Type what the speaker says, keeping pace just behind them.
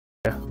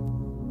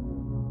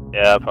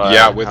Yeah, probably.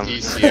 Yeah, with I'm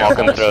ECM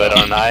walking also. through it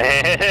on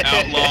I.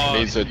 Outlaw.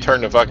 Needs to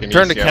turn the fucking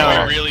Turn to ECM counter.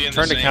 off. Really in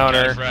Turn the to same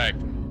counter. kind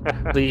of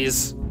frack.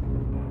 Please.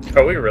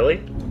 Are we really?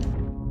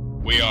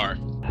 We are.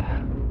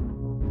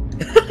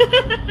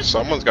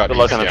 Someone's got Good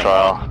luck in the ECM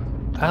trial. off.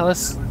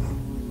 Alice.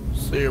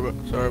 Sorry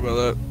about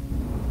that.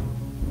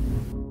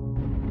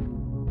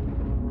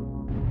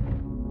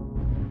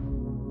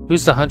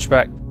 Who's the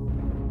hunchback?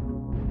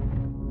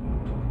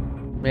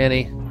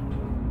 Manny.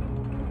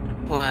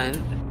 What?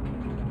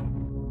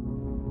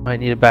 Might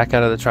need to back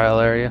out of the trial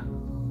area.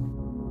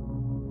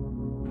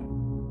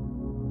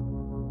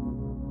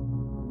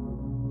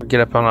 Or get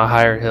up on a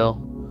higher hill.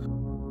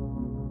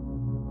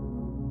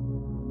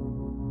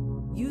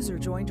 User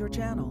joined your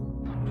channel.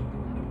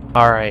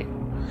 Alright.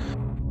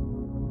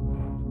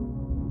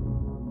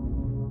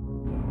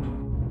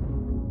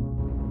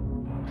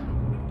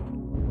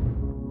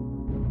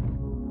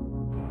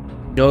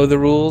 Know the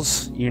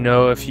rules. You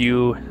know if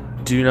you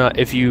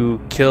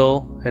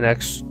kill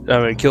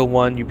kill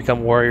one, you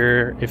become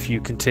warrior. If you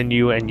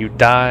continue and you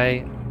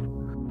die,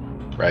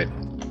 Right.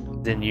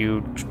 then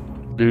you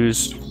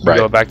lose. You Right.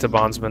 go back to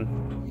bondsman.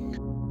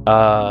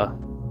 All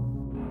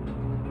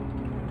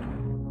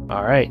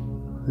right.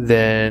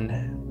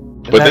 Then.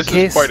 But this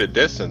is quite a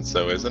distance,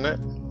 though, isn't it?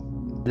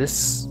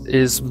 This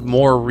is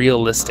more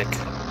realistic.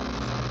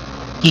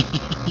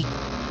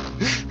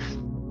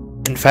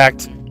 In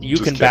fact, you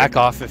Just can kidding. back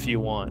off if you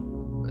want.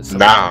 So-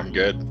 Nah, I'm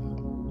good.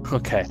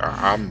 Okay.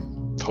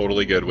 I'm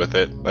totally good with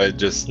it.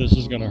 This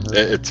is gonna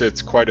hurt.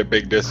 It's quite a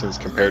big distance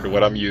compared to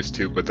what I'm used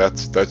to, but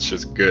that's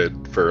just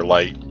good for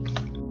light.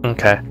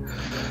 Okay.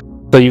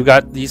 So you've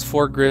got these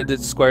 4 gridded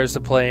squares to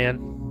play in,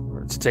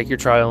 or to take your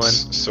trial in.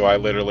 So I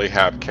literally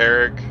have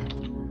Carrick,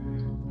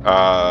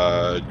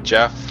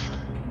 Jeff,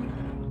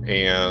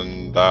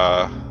 and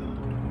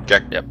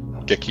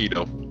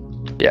Gekito.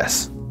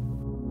 Yes.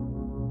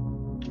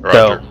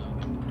 Roger. So,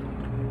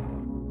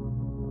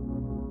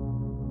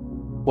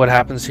 what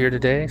happens here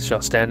today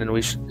shall stand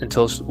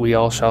until we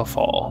all shall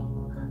fall.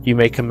 You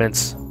may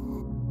commence.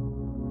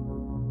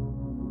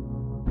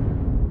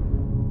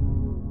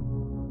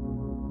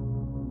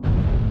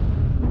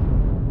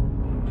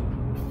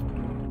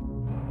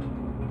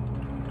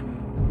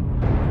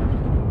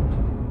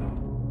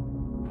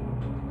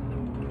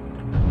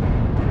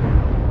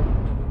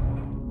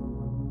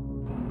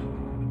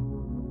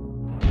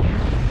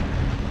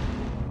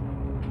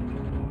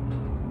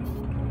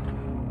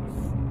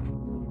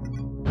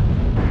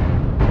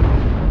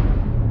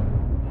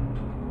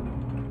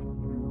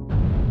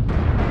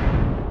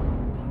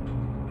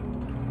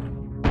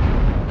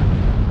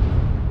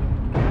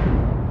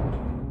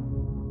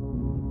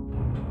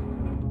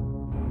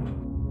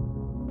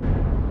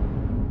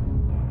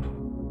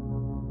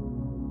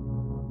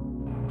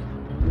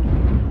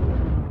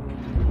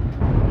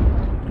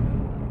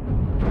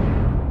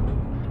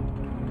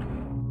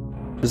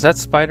 Does that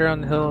spider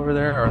on the hill over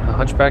there, or the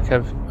hunchback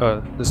have?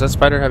 Does that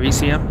spider have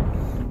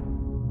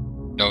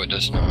ECM? No, it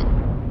does not.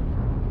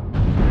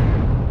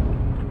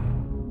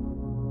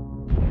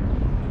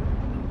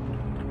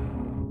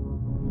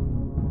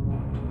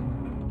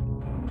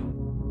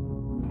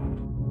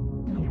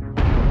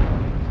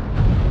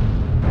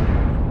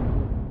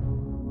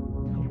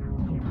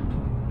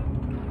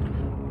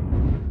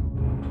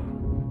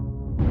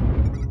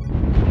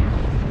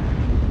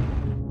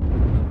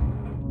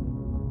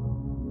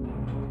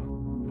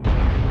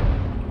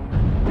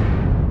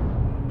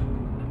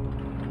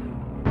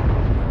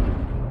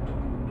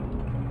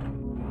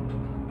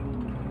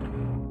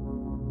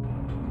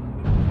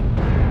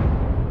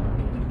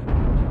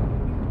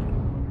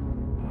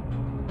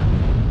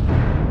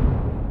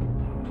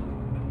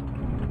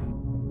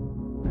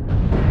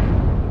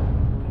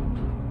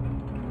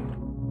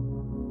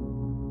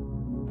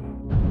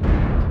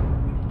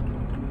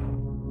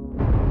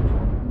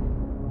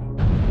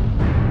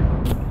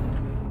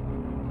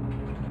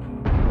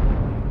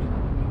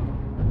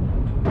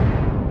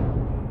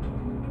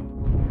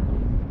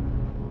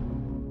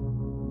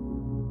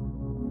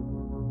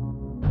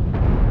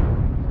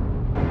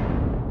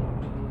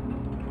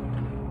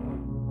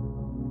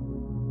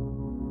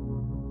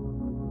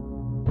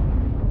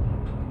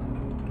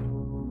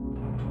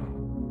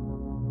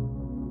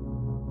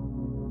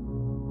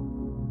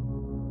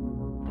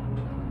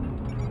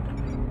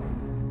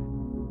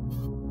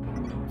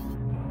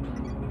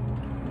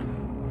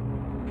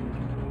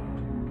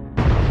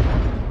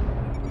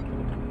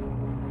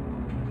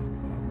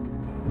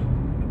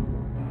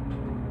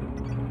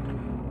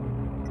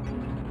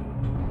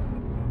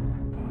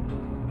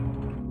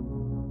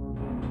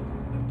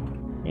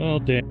 Oh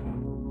damn.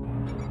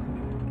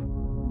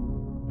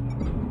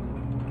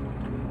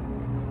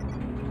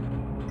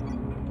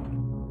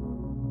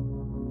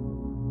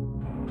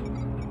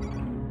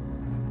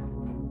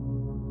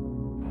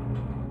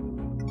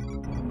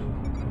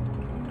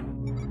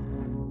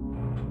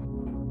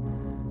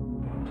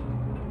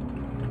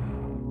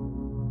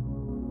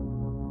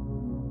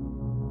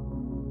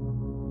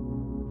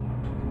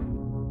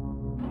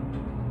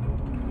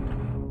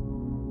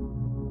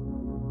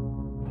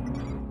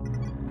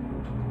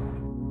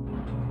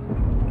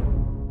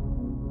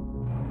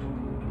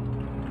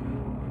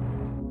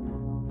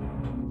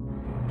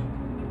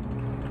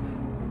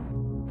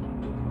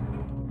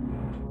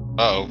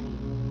 Uh-oh.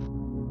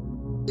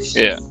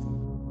 Yeah.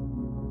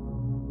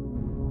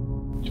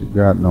 You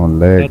got no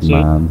leg, That's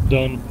man. it.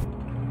 Done.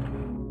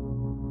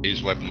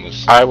 His weapon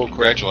was. I will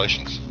quit.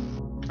 Congratulations.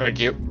 Thank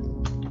you.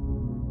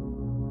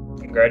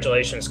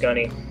 Congratulations,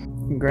 Gunny.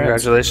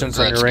 Congratulations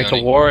on your Congrats, rank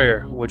Gunny. of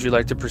warrior. Would you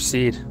like to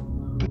proceed?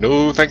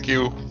 No, thank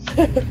you.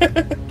 Yeah,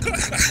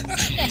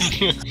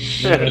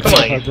 if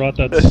I brought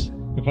that,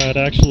 if I had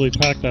actually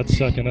packed that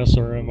second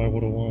SRM, I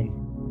would have won.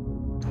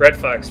 Red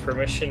Fox,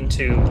 permission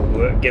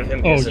to give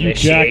him his Oh, you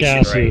initiation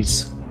jackasses.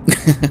 rights.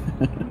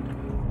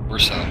 We're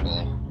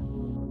soundball.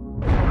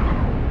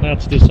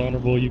 That's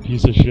dishonorable, you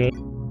piece of shit.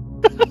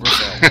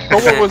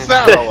 But what was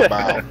that all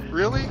about?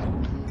 Really?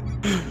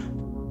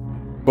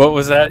 What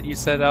was that you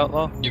said,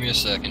 Outlaw? Give me a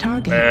second.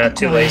 Nah,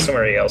 too late.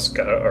 Somebody else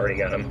already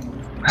got him.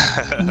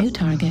 New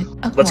target.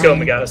 Let's go,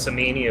 Megatus,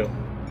 me and you.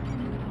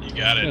 You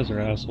got You it. guys are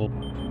assholes.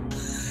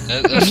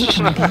 New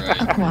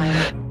target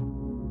acquired.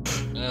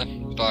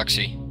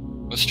 Foxy,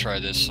 let's try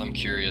this. I'm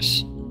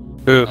curious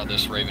Who? how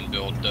this Raven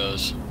build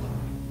does.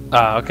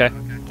 Ah, okay.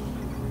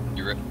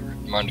 You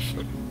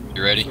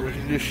ready?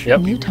 Yep.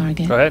 New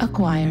target Go ahead.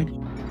 acquired.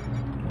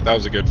 That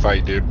was a good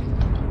fight, dude.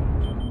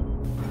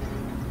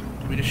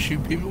 We just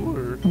shoot people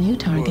or? New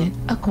target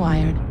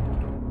acquired.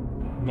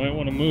 Might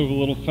want to move a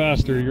little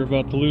faster. You're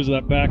about to lose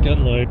that back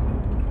end light.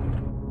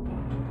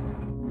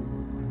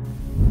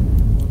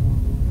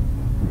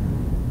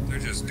 They're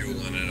just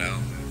dueling it out.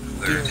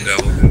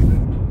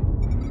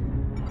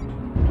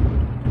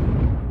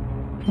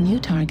 New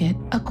target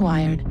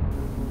acquired.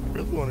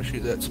 Really want to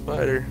shoot that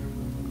spider.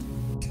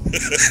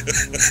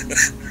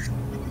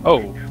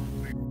 Oh.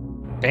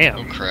 Damn.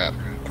 Oh crap.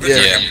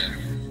 Yeah.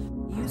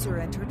 User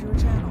entered your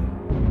channel.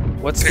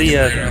 What's the,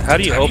 how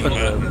do you open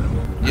the, how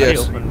do you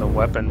Yes. open the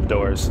weapon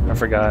doors? I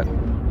forgot.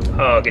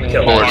 Oh, good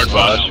kill. Hard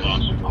bot.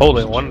 Hold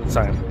it one at a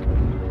time.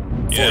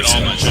 Yeah, it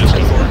all my chest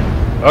before.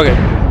 Okay.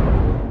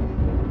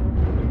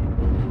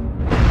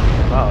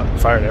 Wow, it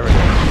fired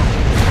everything.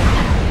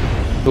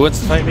 Who wants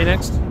to fight me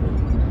next?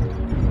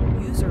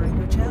 User in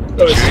your channel.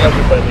 Oh, it's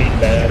covered by lead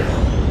bad.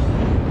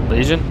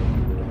 Legion?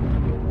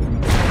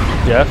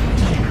 Jeff?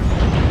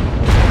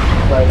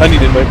 I need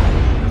to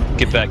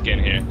get back in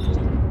here.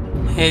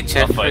 Hey, I'll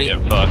Jeffrey. fight you,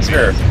 Fox.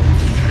 Sure.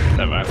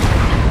 Never mind.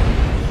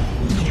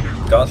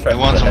 Who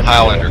wants some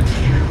Highlander?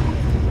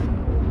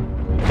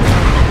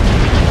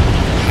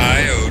 Hi,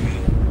 Odin.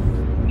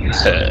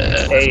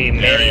 Hey,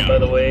 Manny, by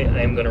the way, I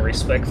am going to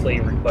respectfully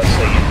request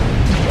that you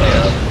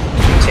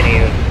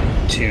continue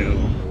to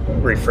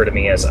refer to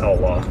me as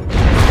Outlaw.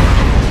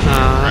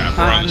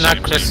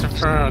 Not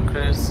Christopher or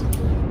Chris.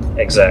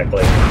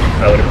 Exactly.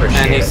 I would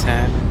appreciate And he it.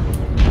 said.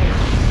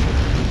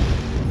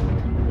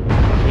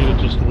 Need it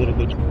just a little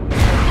bit.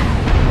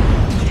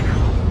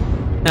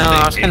 No,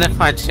 I was gonna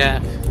fight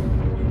Jeff.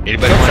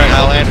 Anybody want a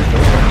Highlander?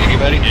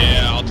 Anybody?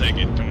 Yeah, I'll take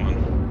it. Come on.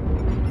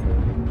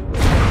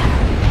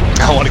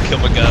 I want to kill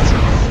my guys.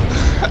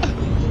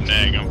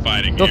 Dang, I'm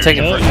fighting It'll you. take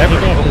it No, you forever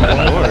took to off open the the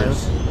wire. doors.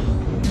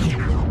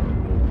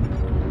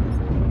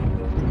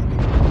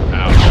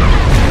 Ouch.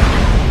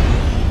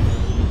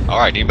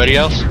 Alright, anybody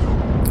else?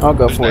 I'll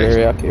go Who's for it,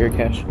 next? Air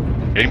Cash.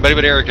 Anybody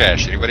but Eric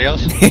Cash? Anybody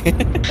else?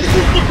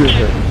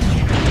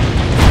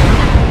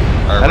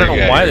 I don't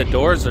know why the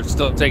doors are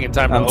still taking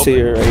time to I'm open. to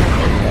your right.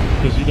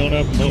 There Because you don't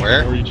have a motion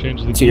Where? or you change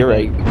the you go. To your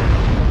right.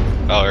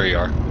 Oh, there you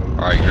are.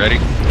 Alright, you ready?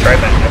 Try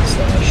that next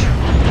slash.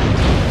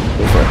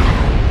 Go for it.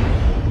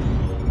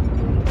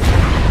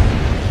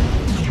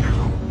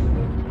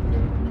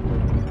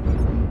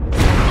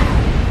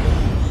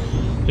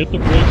 Hit the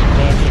brakes and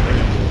back in.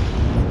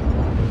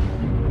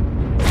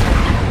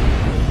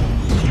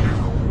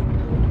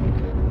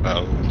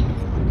 Oh.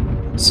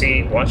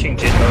 See, watching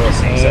Jin Mill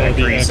is the exact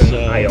the reason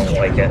X, I don't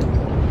like it.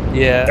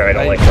 Yeah, Or I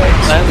don't like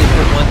lights. I only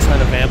put one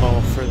ton of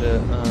ammo for the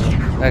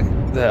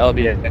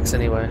LBX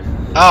anyway.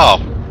 Oh,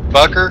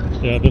 fucker.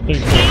 Yeah, the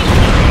thing's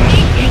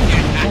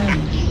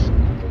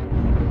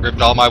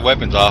Ripped all my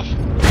weapons off.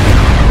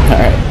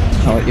 Alright,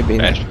 I'll let you be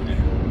Bitch.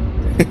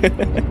 there.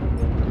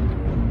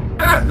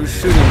 Who's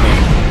shooting me?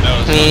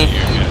 No, it's Me. not you,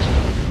 yes.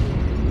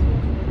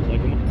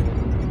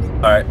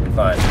 Alright,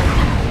 fine.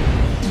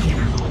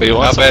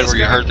 How bad were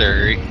you hurt there,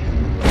 Erie?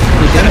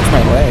 You damaged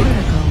my leg.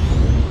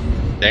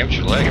 Damaged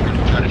your leg. You're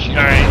trying to shoot.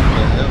 Alright.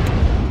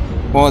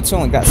 Well, it's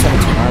only got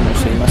 17 armor,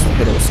 so you must have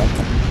hit it with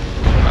something.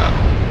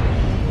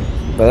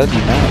 But other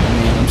than that, I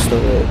mean, I'm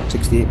still at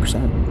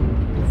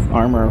 68%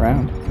 armor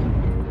around.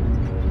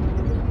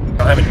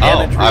 Oh, I mean,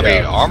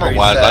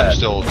 armor-wise, I'm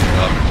still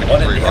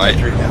 53, right?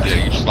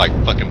 Yeah, you just like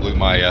fucking blew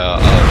my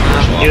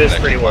He was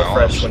pretty well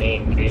fresh when he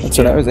engaged. That's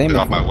what I was aiming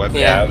off my for. weapon.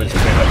 Yeah. I was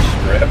pretty much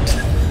stripped.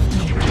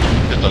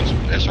 There's those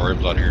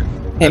SRMs on here.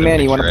 Hey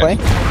man, you wanna play?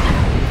 I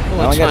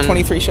only Which got one?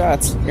 23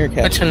 shots. Air Which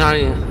catch. one are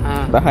you?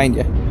 Behind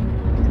you.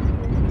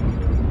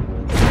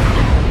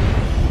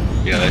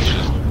 Yeah, that's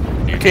just.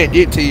 I can't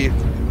get to you.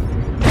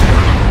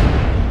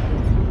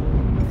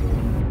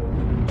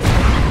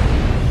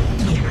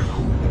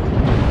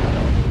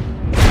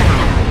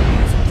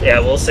 Yeah,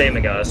 we'll say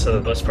Megatus, so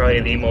that was probably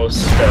the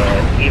most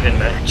even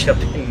matchup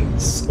in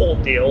this whole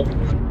deal.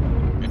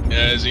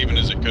 as even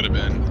as it could have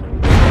been.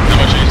 How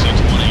much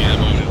AC-20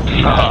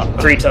 ammo?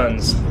 3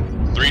 tons.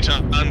 3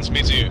 tons?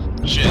 Me too.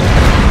 Shit.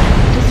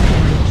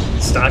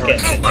 Stock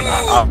it. I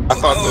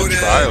thought the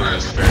trial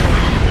was fairly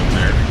even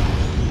there.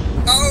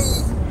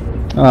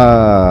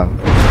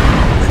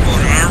 We're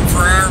going arm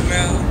for arm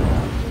now.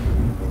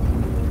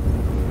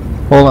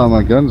 Hold on,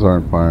 my guns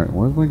aren't firing.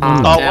 Where's my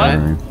guns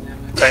firing?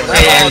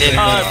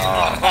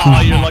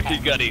 Oh, you're lucky,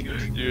 Gunny.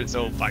 You're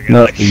so fucking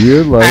No, lucky.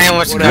 you're like. I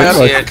almost got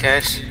here,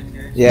 Cash.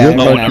 Yeah, You're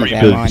I ran out of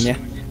ammo on because you.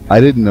 I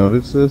didn't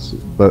notice this,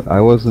 but I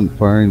wasn't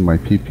firing my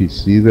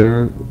PPC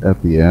there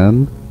at the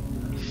end,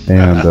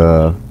 and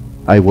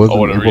I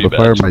wasn't able to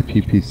fire my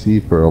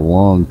PPC for a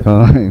long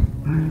time.